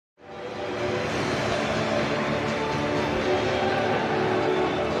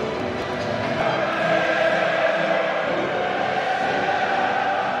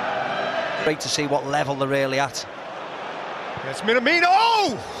Great to see what level they're really at. Yes, Minamino!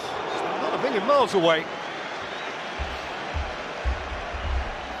 Oh! Not a million miles away.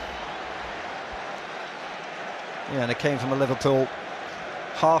 Yeah, and it came from a Liverpool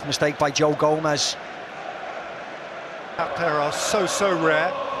half mistake by Joe Gomez. Out there are so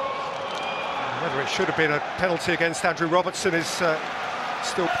rare. Whether it should have been a penalty against Andrew Robertson is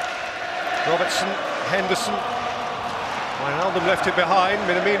still... Robertson, Henderson. Wijnaldum left it behind.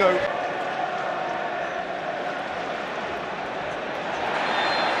 Minamino.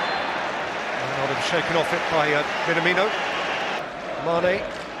 Wijnaldum shaken off it by Minamino. Mane.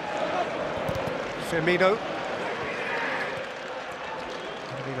 Firmino.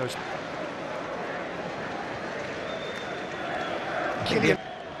 Minamino's... Kylian.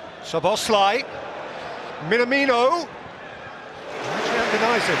 Szoboszlai. Minamino. Actually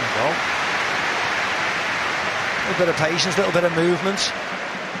denies him. Well, a little bit of patience, a little bit of movement.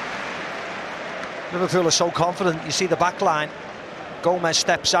 Liverpool are so confident. You see the back line. Gomez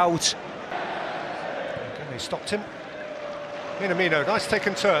steps out. Okay, they stopped him. Minamino, nice take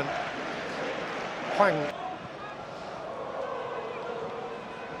and turn. Hwang.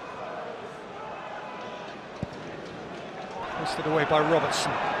 Hoisted away by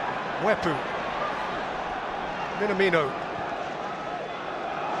Robertson. Wepu. Minamino.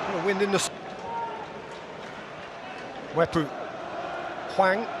 A wind in the... Wepu.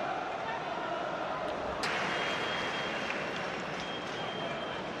 Hwang.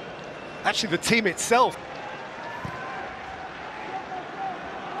 Actually, the team itself.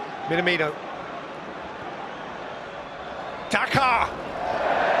 Minamino. Daka!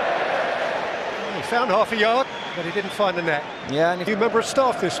 He found half a yard, but he didn't find the net. Yeah, and new member of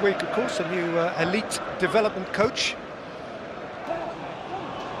staff this week, of course, a new elite development coach.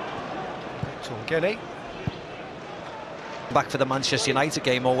 Tongene. Back for the Manchester United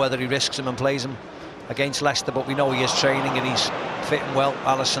game, or whether he risks him and plays him against Leicester, but we know he is training and he's fitting well.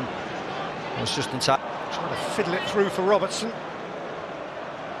 Alisson was just in time. Trying to fiddle it through for Robertson.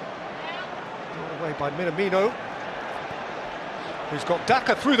 Brought away by Minamino, who's got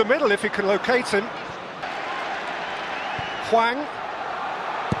Daka through the middle if he can locate him. Hwang.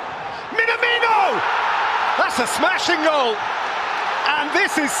 Minamino! That's a smashing goal! And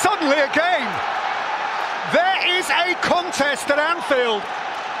this is suddenly a game. There is a contest at Anfield.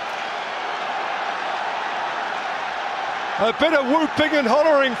 A bit of whooping and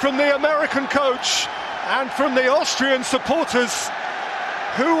hollering from the American coach and from the Austrian supporters,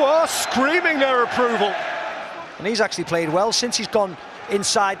 who are screaming their approval. And he's actually played well since he's gone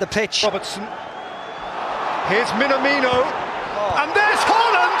inside the pitch. Robertson. Here's Minamino. And there's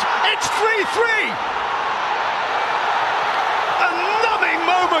Haaland! It's 3-3! A numbing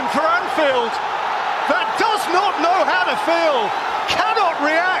moment for Anfield that does not know how to feel, cannot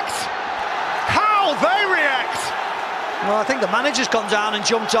react. How they react! Well, I think the manager's gone down and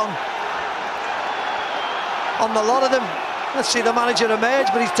jumped on the lot of them. Let's see the manager emerge,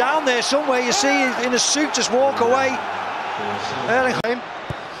 but he's down there somewhere. You see in a suit just walk away. The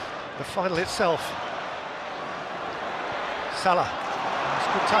final itself. Salah. It's a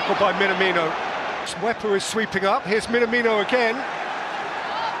good tackle by Minamino. Wepu is sweeping up. Here's Minamino again.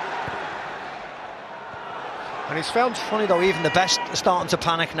 And he's found... It's funny though, even the best are starting to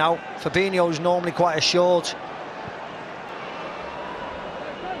panic now. Fabinho's normally quite assured.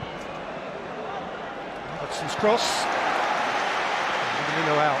 Robertson's cross.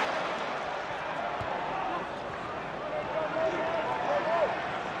 Minamino out.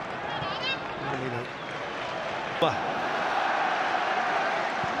 Minamino.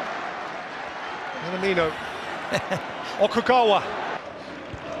 Minamino. Okugawa.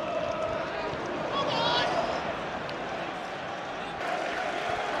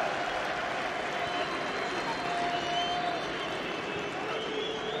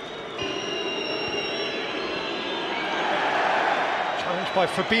 Challenged by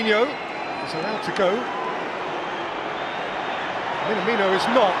Fabinho. He's allowed to go. Minamino is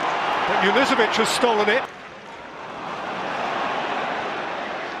not, but Junuzovic has stolen it.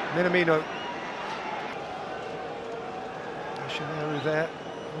 Minamino. Missionary there,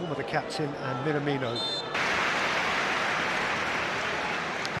 Ulmer the captain, and Minamino.